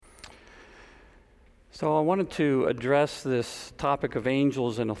So I wanted to address this topic of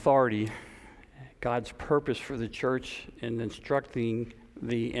angels and authority, God's purpose for the church in instructing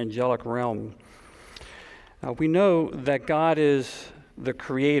the angelic realm. We know that God is the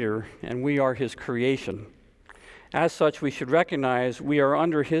creator and we are his creation. As such, we should recognize we are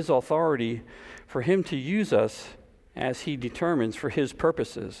under his authority for him to use us as he determines for his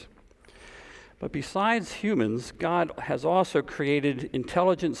purposes. But besides humans, God has also created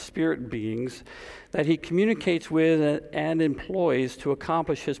intelligent spirit beings that he communicates with and employs to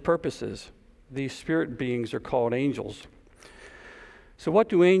accomplish his purposes. These spirit beings are called angels. So what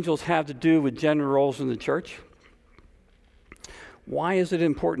do angels have to do with gender roles in the church? Why is it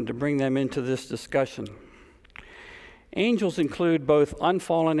important to bring them into this discussion? Angels include both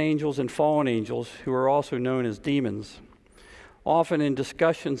unfallen angels and fallen angels, who are also known as demons. Often in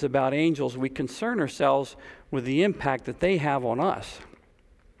discussions about angels, we concern ourselves with the impact that they have on us,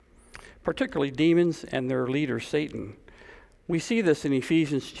 particularly demons and their leader, Satan. We see this in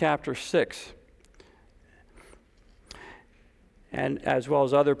Ephesians chapter 6, and as well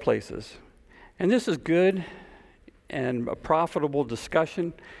as other places. And this is good and a profitable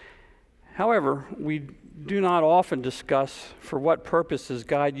discussion. However, we do not often discuss for what purposes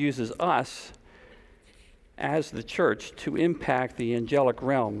God uses us as the church to impact the angelic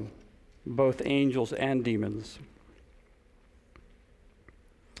realm, both angels and demons.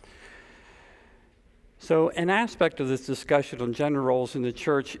 So an aspect of this discussion on gender roles in the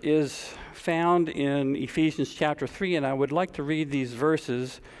church is found in Ephesians chapter 3, and I would like to read these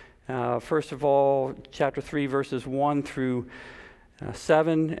verses. First of all, chapter 3, verses 1 through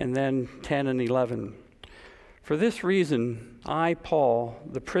 7, and then 10 and 11. For this reason, I, Paul,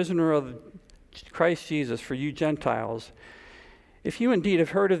 the prisoner of Christ Jesus for you Gentiles, if you indeed have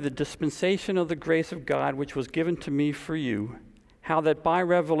heard of the dispensation of the grace of God which was given to me for you, how that by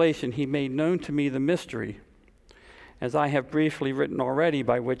revelation he made known to me the mystery, as I have briefly written already,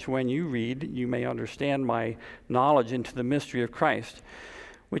 by which when you read, you may understand my knowledge into the mystery of Christ,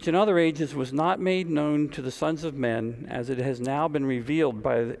 which in other ages was not made known to the sons of men, as it has now been revealed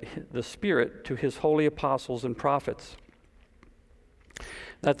by the Spirit to his holy apostles and prophets,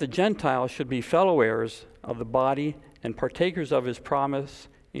 that the Gentiles should be fellow heirs of the body and partakers of his promise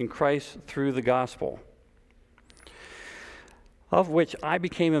in Christ through the gospel, of which I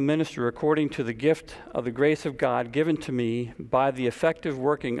became a minister according to the gift of the grace of God given to me by the effective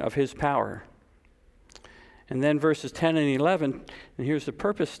working of his power. And then verses 10 and 11, and here's the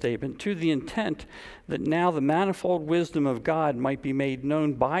purpose statement, to the intent that now the manifold wisdom of God might be made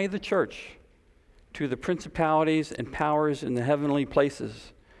known by the church to the principalities and powers in the heavenly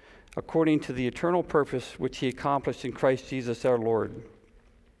places, according to the eternal purpose which he accomplished in Christ Jesus our Lord.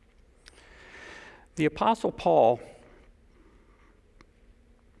 The Apostle Paul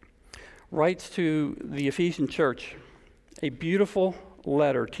writes to the Ephesian church a beautiful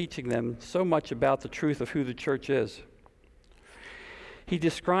letter teaching them so much about the truth of who the church is. He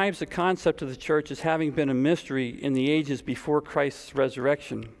describes the concept of the church as having been a mystery in the ages before Christ's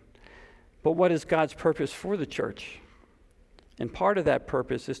resurrection. But what is God's purpose for the church? And part of that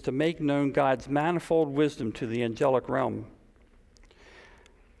purpose is to make known God's manifold wisdom to the angelic realm.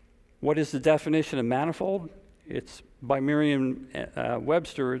 What is the definition of manifold? It's by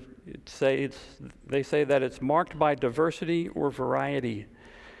Merriam-Webster. They say that it's marked by diversity or variety.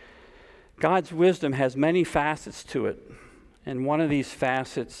 God's wisdom has many facets to it, and one of these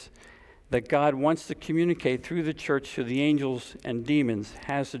facets that God wants to communicate through the church to the angels and demons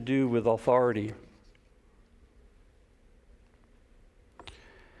has to do with authority.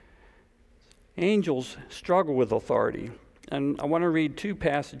 Angels struggle with authority, and I want to read two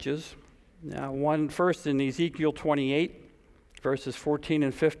passages. One first in Ezekiel 28, verses 14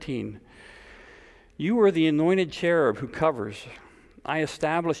 and 15. You are the anointed cherub who covers. I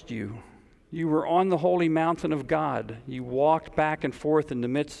established you. You were on the holy mountain of God. You walked back and forth in the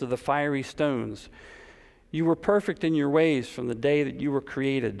midst of the fiery stones. You were perfect in your ways from the day that you were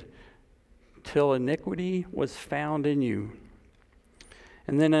created, till iniquity was found in you.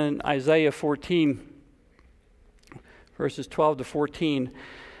 And then in Isaiah 14, verses 12 to 14,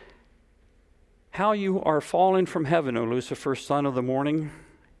 how you are fallen from heaven, O Lucifer, son of the morning.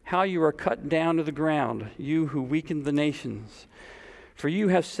 How you are cut down to the ground, you who weakened the nations. For you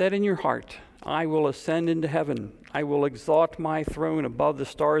have said in your heart, I will ascend into heaven. I will exalt my throne above the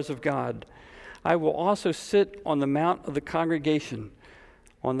stars of God. I will also sit on the mount of the congregation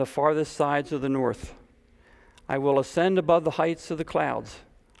on the farthest sides of the north. I will ascend above the heights of the clouds.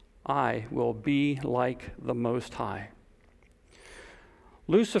 I will be like the Most High.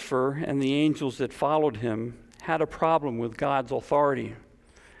 Lucifer and the angels that followed him had a problem with God's authority.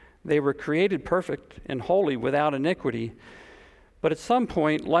 They were created perfect and holy without iniquity. But at some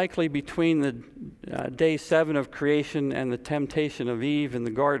point, likely between the day 7 of creation and the temptation of Eve in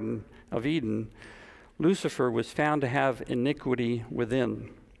the Garden of Eden, Lucifer was found to have iniquity within.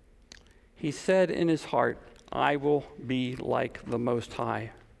 He said in his heart, "I will be like the Most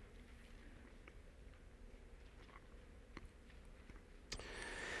High."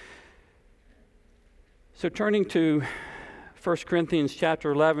 So turning to 1 Corinthians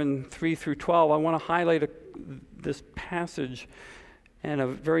chapter 11, 3 through 12, I want to highlight this passage and a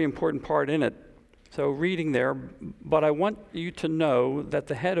very important part in it. So reading there, "But I want you to know that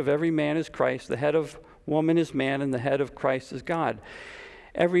the head of every man is Christ, the head of woman is man, and the head of Christ is God.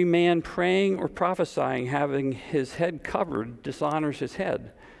 Every man praying or prophesying, having his head covered, dishonors his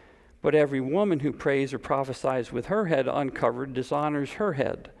head. But every woman who prays or prophesies with her head uncovered dishonors her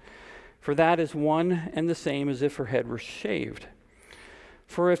head. For that is one and the same as if her head were shaved.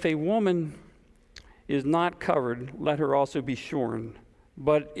 For if a woman is not covered, let her also be shorn.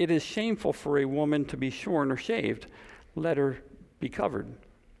 But it is shameful for a woman to be shorn or shaved. Let her be covered.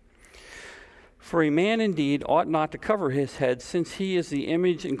 For a man indeed ought not to cover his head, since he is the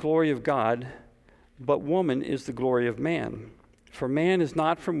image and glory of God, but woman is the glory of man. For man is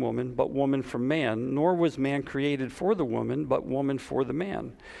not from woman, but woman from man, nor was man created for the woman, but woman for the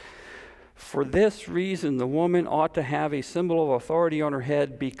man. For this reason, the woman ought to have a symbol of authority on her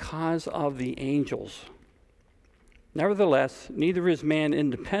head because of the angels. Nevertheless, neither is man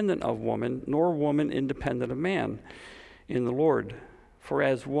independent of woman, nor woman independent of man in the Lord. For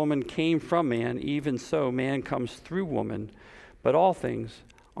as woman came from man, even so man comes through woman, but all things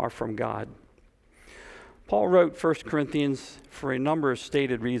are from God." Paul wrote 1 Corinthians for a number of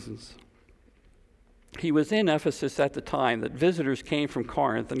stated reasons. He was in Ephesus at the time that visitors came from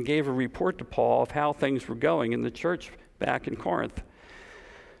Corinth and gave a report to Paul of how things were going in the church back in Corinth.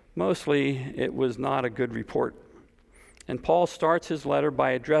 Mostly, it was not a good report. And Paul starts his letter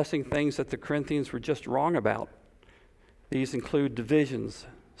by addressing things that the Corinthians were just wrong about. These include divisions,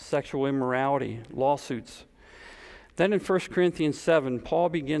 sexual immorality, lawsuits. Then in 1 Corinthians 7, Paul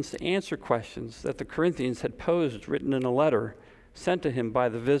begins to answer questions that the Corinthians had posed, written in a letter sent to him by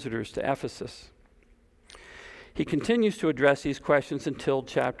the visitors to Ephesus. He continues to address these questions until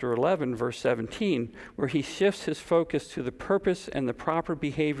chapter 11, verse 17, where he shifts his focus to the purpose and the proper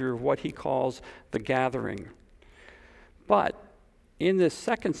behavior of what he calls the gathering. But in this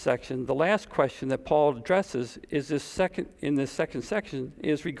second section, the last question that Paul addresses in this second section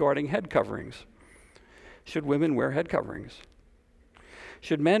is regarding head coverings. Should women wear head coverings?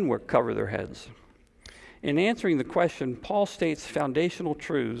 Should men cover their heads? In answering the question, Paul states foundational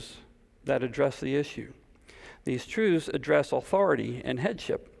truths that address the issue. These truths address authority and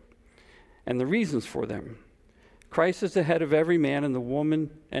headship and the reasons for them. Christ is the head of every man, and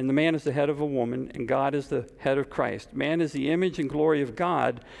the man is the head of a woman, and God is the head of Christ. Man is the image and glory of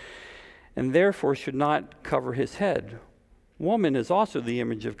God, and therefore should not cover his head. Woman is also the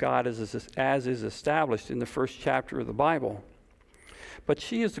image of God, as is established in the first chapter of the Bible. But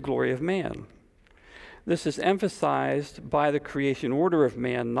she is the glory of man. This is emphasized by the creation order of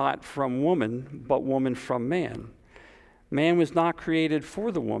man, not from woman, but woman from man. Man was not created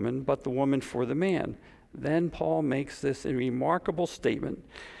for the woman, but the woman for the man. Then Paul makes this a remarkable statement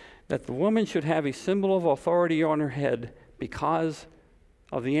that the woman should have a symbol of authority on her head because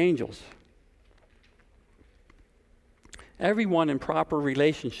of the angels. Everyone in proper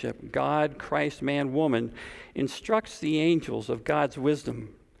relationship, God, Christ, man, woman, instructs the angels of God's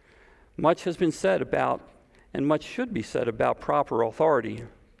wisdom. Much has been said about, and much should be said about, proper authority.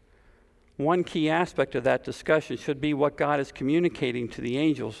 One key aspect of that discussion should be what God is communicating to the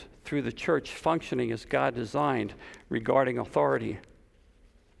angels through the church functioning as God designed regarding authority.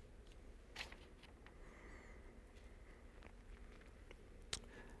 I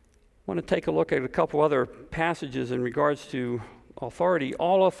want to take a look at a couple other passages in regards to authority.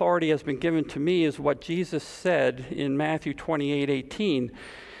 All authority has been given to me is what Jesus said in Matthew 28:18.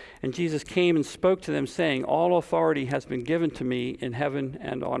 And Jesus came and spoke to them, saying, "All authority has been given to me in heaven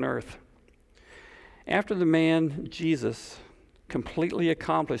and on earth." After the man, Jesus, completely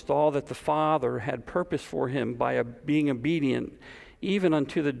accomplished all that the Father had purposed for him by being obedient, even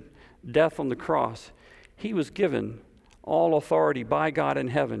unto the death on the cross, he was given all authority by God in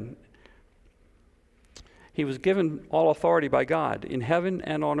heaven. He was given all authority by God in heaven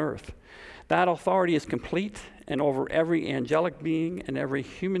and on earth. That authority is complete and over every angelic being and every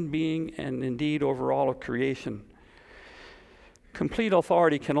human being, and indeed over all of creation. Complete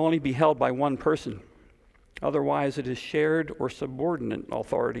authority can only be held by one person. Otherwise, it is shared or subordinate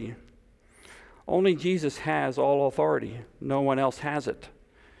authority. Only Jesus has all authority. No one else has it.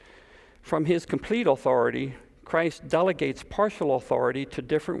 From his complete authority, Christ delegates partial authority to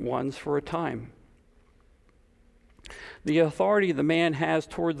different ones for a time. The authority the man has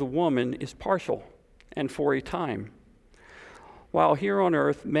toward the woman is partial and for a time. While here on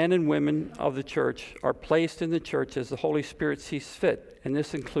earth, men and women of the church are placed in the church as the Holy Spirit sees fit, and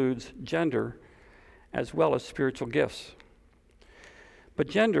this includes gender as well as spiritual gifts. But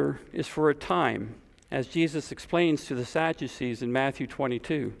gender is for a time, as Jesus explains to the Sadducees in Matthew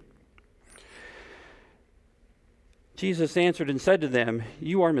 22. Jesus answered and said to them,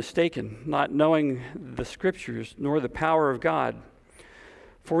 "You are mistaken, not knowing the Scriptures nor the power of God.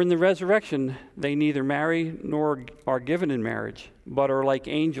 For in the resurrection they neither marry nor are given in marriage, but are like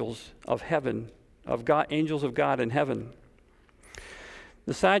angels of heaven, angels of God in heaven."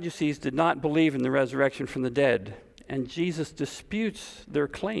 The Sadducees did not believe in the resurrection from the dead, and Jesus disputes their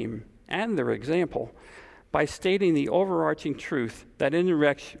claim and their example by stating the overarching truth that in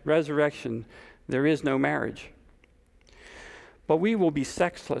the resurrection there is no marriage. But we will be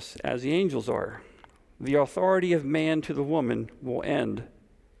sexless as the angels are. The authority of man to the woman will end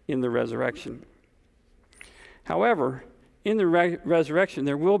in the resurrection. However, in the resurrection,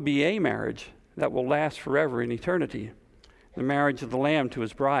 there will be a marriage that will last forever in eternity, the marriage of the Lamb to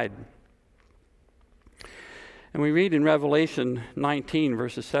his bride. And we read in Revelation 19,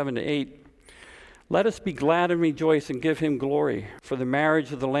 verses 7 to 8, "Let us be glad and rejoice and give him glory, for the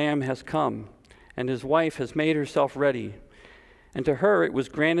marriage of the Lamb has come, and his wife has made herself ready. And to her it was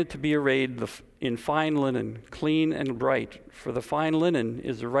granted to be arrayed in fine linen, clean and bright, for the fine linen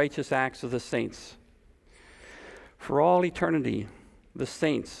is the righteous acts of the saints." For all eternity, the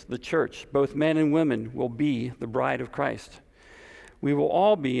saints, the church, both men and women, will be the bride of Christ. We will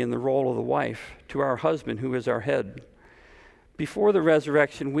all be in the role of the wife to our husband, who is our head. Before the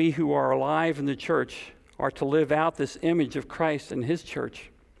resurrection, we who are alive in the church are to live out this image of Christ and his church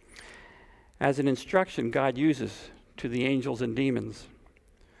as an instruction God uses to the angels and demons.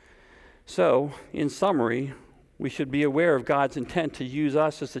 So, in summary, we should be aware of God's intent to use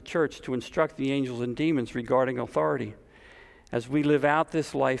us as the church to instruct the angels and demons regarding authority. As we live out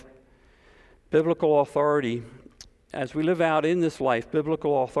this life, biblical authority,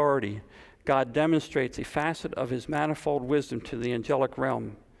 God demonstrates a facet of his manifold wisdom to the angelic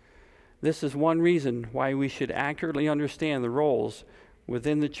realm. This is one reason why we should accurately understand the roles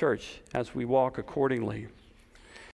within the church as we walk accordingly.